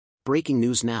Breaking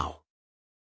news now.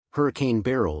 Hurricane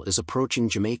Beryl is approaching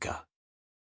Jamaica.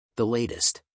 The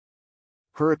latest.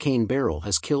 Hurricane Beryl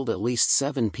has killed at least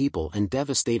 7 people and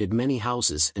devastated many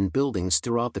houses and buildings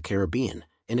throughout the Caribbean,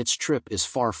 and its trip is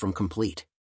far from complete.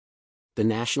 The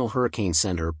National Hurricane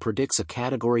Center predicts a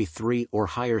Category 3 or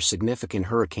higher significant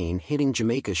hurricane hitting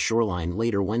Jamaica's shoreline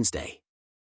later Wednesday.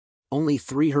 Only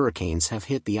 3 hurricanes have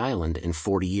hit the island in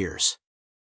 40 years.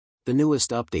 The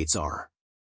newest updates are: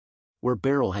 where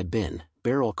Beryl had been,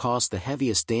 Beryl caused the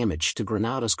heaviest damage to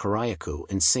Grenada's Carriacou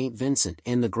and St. Vincent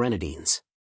and the Grenadines.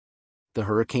 The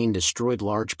hurricane destroyed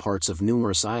large parts of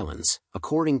numerous islands,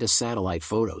 according to satellite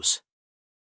photos.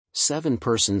 7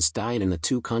 persons died in the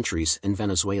 2 countries and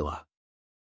Venezuela.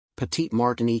 Petite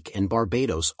Martinique and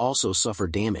Barbados also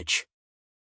suffered damage.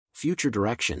 Future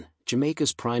direction: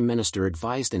 Jamaica's Prime Minister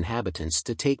advised inhabitants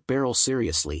to take Beryl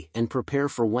seriously and prepare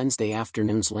for Wednesday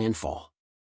afternoon's landfall.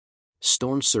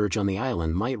 Storm surge on the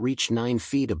island might reach 9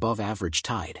 feet above average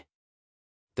tide.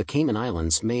 The Cayman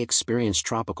Islands may experience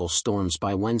tropical storms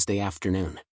by Wednesday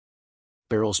afternoon.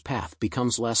 Beryl's path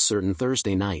becomes less certain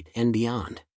Thursday night and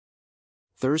beyond.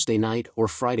 Thursday night or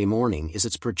Friday morning is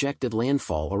its projected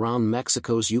landfall around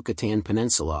Mexico's Yucatan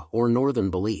Peninsula or northern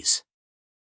Belize.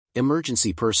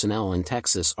 Emergency personnel in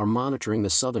Texas are monitoring the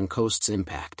southern coast's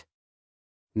impact.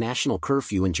 National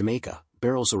curfew in Jamaica.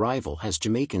 Beryl's arrival has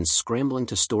Jamaicans scrambling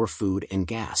to store food and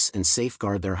gas and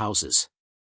safeguard their houses.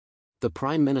 The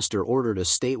Prime Minister ordered a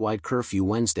statewide curfew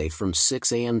Wednesday from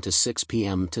 6 a.m. to 6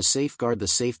 p.m. to safeguard the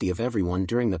safety of everyone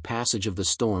during the passage of the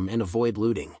storm and avoid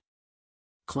looting.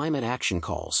 Climate action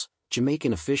calls.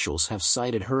 Jamaican officials have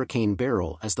cited Hurricane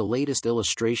Beryl as the latest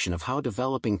illustration of how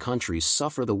developing countries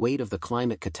suffer the weight of the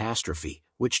climate catastrophe,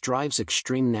 which drives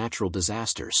extreme natural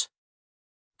disasters.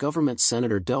 Government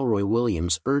Senator Delroy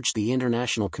Williams urged the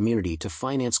international community to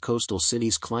finance coastal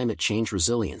cities' climate change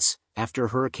resilience. After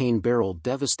Hurricane Beryl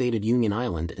devastated Union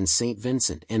Island and St.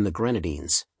 Vincent and the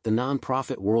Grenadines, the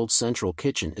non-profit World Central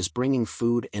Kitchen is bringing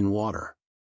food and water.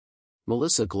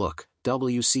 Melissa Gluck,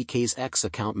 WCK's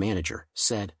ex-account manager,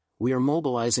 said, "We are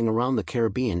mobilizing around the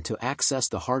Caribbean to access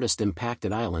the hardest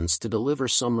impacted islands to deliver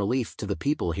some relief to the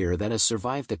people here that has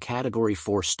survived a Category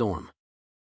 4 storm."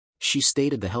 She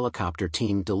stated the helicopter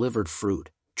team delivered fruit,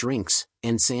 drinks,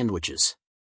 and sandwiches.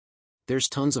 "There's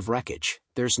tons of wreckage,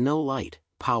 there's no light,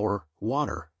 power,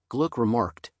 water," Gluck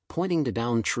remarked, pointing to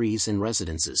downed trees and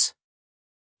residences.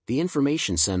 The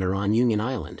information center on Union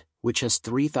Island, which has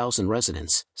 3,000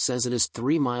 residents, says it is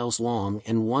 3 miles long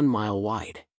and 1 mile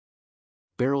wide.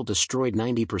 Beryl destroyed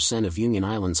 90% of Union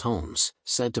Island's homes,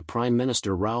 said to Prime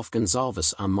Minister Ralph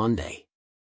Gonsalves on Monday.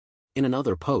 In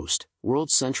another post, World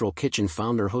Central Kitchen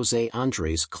founder Jose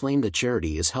Andres claimed the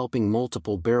charity is helping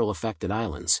multiple Beryl-affected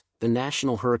islands. The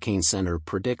National Hurricane Center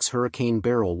predicts Hurricane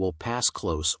Beryl will pass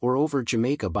close or over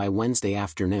Jamaica by Wednesday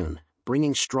afternoon,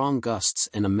 bringing strong gusts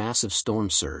and a massive storm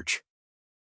surge.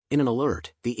 In an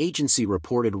alert, the agency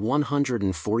reported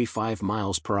 145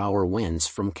 miles/hour winds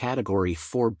from Category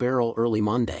 4 Beryl early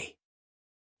Monday.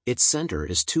 Its center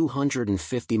is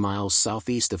 250 miles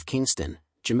southeast of Kingston,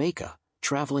 Jamaica,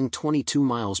 traveling 22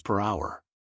 miles/hour.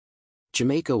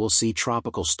 Jamaica will see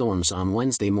tropical storms on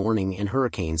Wednesday morning and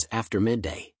hurricanes after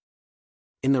midday.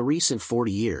 In the recent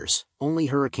 40 years, only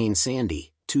Hurricane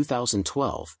Sandy,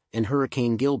 2012, and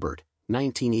Hurricane Gilbert,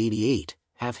 1988,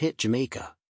 have hit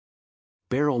Jamaica.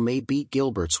 Beryl may beat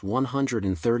Gilbert's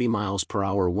 130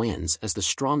 miles/hour winds as the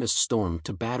strongest storm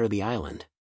to batter the island.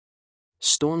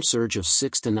 Storm surge of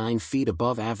 6 to 9 feet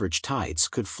above average tides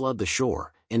could flood the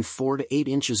shore, and 4 to 8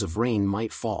 inches of rain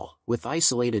might fall, with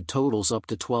isolated totals up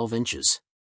to 12 inches.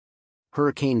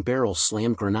 Hurricane Beryl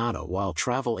slammed Grenada while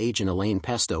travel agent Elaine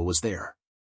Pesto was there.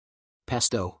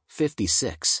 Pesto,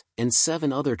 56, and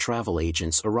 7 other travel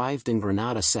agents arrived in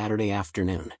Grenada Saturday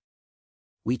afternoon.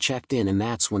 "We checked in and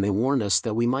that's when they warned us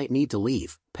that we might need to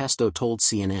leave," Pesto told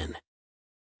CNN.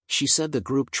 She said the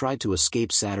group tried to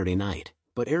escape Saturday night,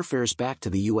 but airfares back to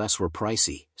the U.S. were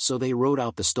pricey, so they rode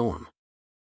out the storm.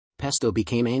 Pesto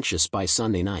became anxious by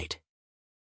Sunday night.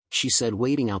 She said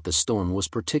waiting out the storm was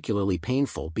particularly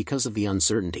painful because of the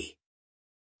uncertainty.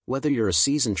 "Whether you're a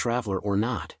seasoned traveler or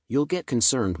not, you'll get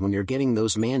concerned when you're getting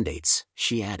those mandates,"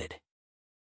 she added.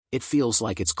 "It feels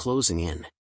like it's closing in.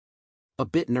 A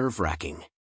bit nerve-wracking."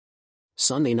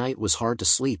 Sunday night was hard to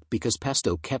sleep because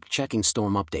Pesto kept checking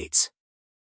storm updates.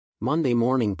 Monday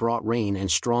morning brought rain and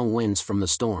strong winds from the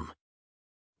storm.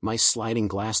 "My sliding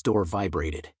glass door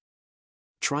vibrated.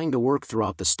 Trying to work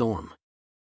throughout the storm.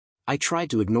 I tried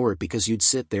to ignore it because you'd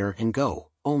sit there and go,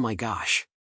 'Oh my gosh.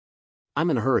 I'm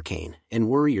in a hurricane,' and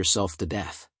worry yourself to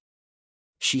death."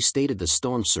 She stated the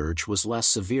storm surge was less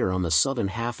severe on the southern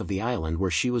half of the island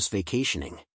where she was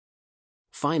vacationing.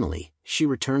 Finally, she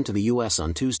returned to the U.S.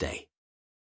 on Tuesday.